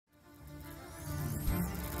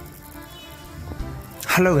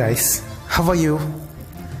Hello guys, how are you?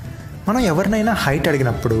 మనం ఎవరినైనా height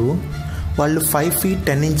అడిగినప్పుడు వాళ్ళు 5 feet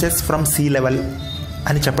 10 inches from sea level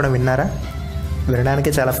అని చెప్పడం విన్నారా?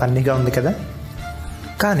 వినడానికి చాలా ఫన్నీగా ఉంది కదా.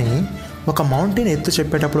 కానీ ఒక మౌంటైన్ ఎత్తు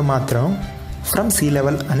చెప్పేటప్పుడు మాత్రం ఫ్రమ్ సీ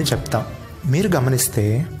లెవెల్ అని చెప్తాం. మీరు గమనిస్తే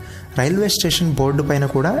రైల్వే స్టేషన్ బోర్డు పైన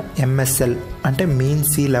కూడా MSL అంటే మీన్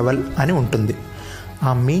సీ లెవెల్ అని ఉంటుంది.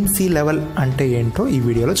 ఆ మీన్ సీ లెవెల్ అంటే ఏంటో ఈ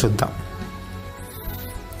వీడియోలో చూద్దాం.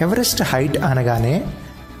 ఎవరెస్ట్ హైట్ అనగానే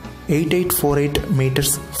 8848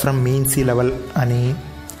 metres from mean sea level అని,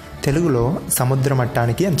 తెలుగులో సముద్ర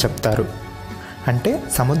మట్టానికి అని చెప్తారు. అంటే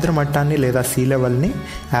సముద్ర మట్టాన్ని లేదా సీ లెవెల్ని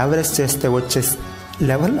యావరేజ్ చేస్తే వచ్చే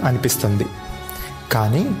లెవెల్ అనిపిస్తుంది.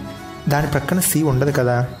 కానీ దాని ప్రక్కన సీ ఉండదు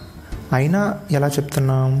కదా, అయినా ఎలా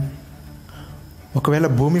చెప్తున్నాం? ఒకవేళ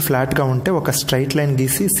భూమి ఫ్లాట్గా ఉంటే ఒక స్ట్రైట్ లైన్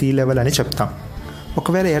గీసి సీ లెవెల్ అని చెప్తాం.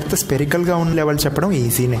 ఒకవేళ ఎర్త్ స్పెరికల్గా ఉన్న లెవెల్ చెప్పడం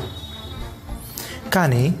ఈజీనే.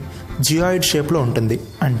 కానీ జియాయిడ్ షేప్లో ఉంటుంది,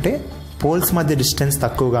 అంటే పోల్స్ మధ్య డిస్టెన్స్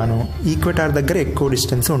తక్కువగాను ఈక్వెటార్ దగ్గర ఎక్కువ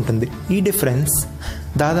డిస్టెన్స్ ఉంటుంది. ఈ డిఫరెన్స్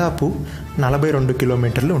దాదాపు 42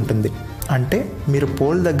 కిలోమీటర్లు ఉంటుంది. అంటే మీరు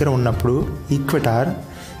పోల్ దగ్గర ఉన్నప్పుడు ఈక్వెటార్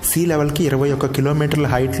సీ లెవెల్కి 21 కిలోమీటర్ల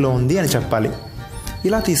హైట్లో ఉంది అని చెప్పాలి.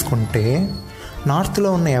 ఇలా తీసుకుంటే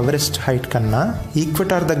నార్త్లో ఉన్న ఎవరెస్ట్ హైట్ కన్నా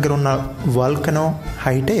ఈక్వెటార్ దగ్గర ఉన్న వాల్కనో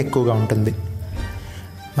హైటే ఎక్కువగా ఉంటుంది.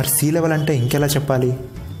 మరి సీ లెవెల్ అంటే ఇంకెలా చెప్పాలి?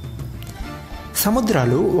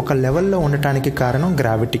 సముద్రాలు ఒక లెవెల్లో ఉండటానికి కారణం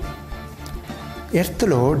గ్రావిటీ.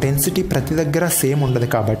 ఎర్త్లో డెన్సిటీ ప్రతి దగ్గర సేమ్ ఉండదు,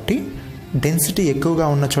 కాబట్టి డెన్సిటీ ఎక్కువగా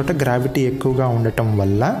ఉన్న చోట గ్రావిటీ ఎక్కువగా ఉండటం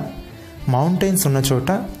వల్ల మౌంటైన్స్ ఉన్న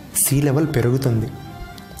చోట సీ లెవెల్ పెరుగుతుంది.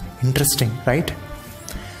 Interesting, right?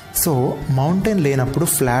 సో మౌంటైన్ లేనప్పుడు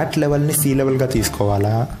ఫ్లాట్ లెవెల్ని సీ లెవెల్గా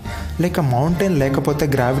తీసుకోవాలా, లేక మౌంటైన్ లేకపోతే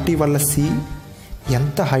గ్రావిటీ వల్ల సీ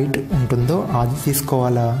ఎంత హైట్ ఉంటుందో అది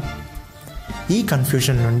తీసుకోవాలా? ఈ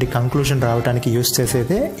కన్ఫ్యూజన్ నుండి కంక్లూజన్ రావడానికి యూస్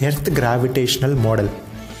చేసేదే ఎర్త్ గ్రావిటేషనల్ మోడల్.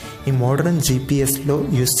 ఈ మోడల్ని జీపీఎస్లో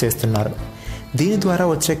యూస్ చేస్తున్నారు. దీని ద్వారా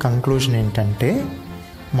వచ్చే కంక్లూజన్ ఏంటంటే,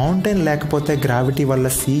 మౌంటైన్ లేకపోతే గ్రావిటీ వల్ల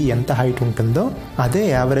సీ ఎంత హైట్ ఉంటుందో అదే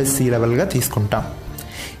యావరేజ్ సీ లెవెల్గా తీసుకుంటాం.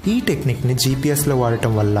 ఈ టెక్నిక్ని జీపీఎస్లో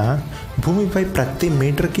వాడటం వల్ల భూమిపై ప్రతి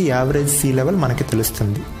మీటర్కి యావరేజ్ సీ లెవెల్ మనకి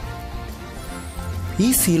తెలుస్తుంది. ఈ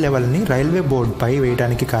సీ లెవెల్ని రైల్వే బోర్డుపై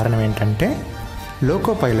వేయడానికి కారణం ఏంటంటే,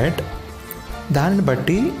 లోకో పైలట్ దానిని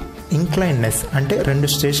బట్టి ఇంక్లైన్నెస్ అంటే 2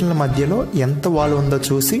 స్టేషన్ల మధ్యలో ఎంత వాల్ ఉందో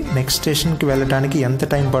చూసి నెక్స్ట్ స్టేషన్కి వెళ్ళడానికి ఎంత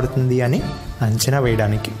టైం పడుతుంది అని అంచనా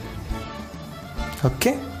వేయడానికి.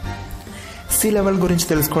 ఓకే, సీ లెవెల్ గురించి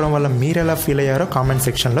తెలుసుకోవడం వల్ల మీరు ఎలా ఫీల్ అయ్యారో కామెంట్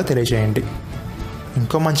సెక్షన్లో తెలియజేయండి.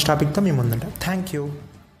 ఇంకో మంచి టాపిక్తో మీ ముందుంటాం. Thank you.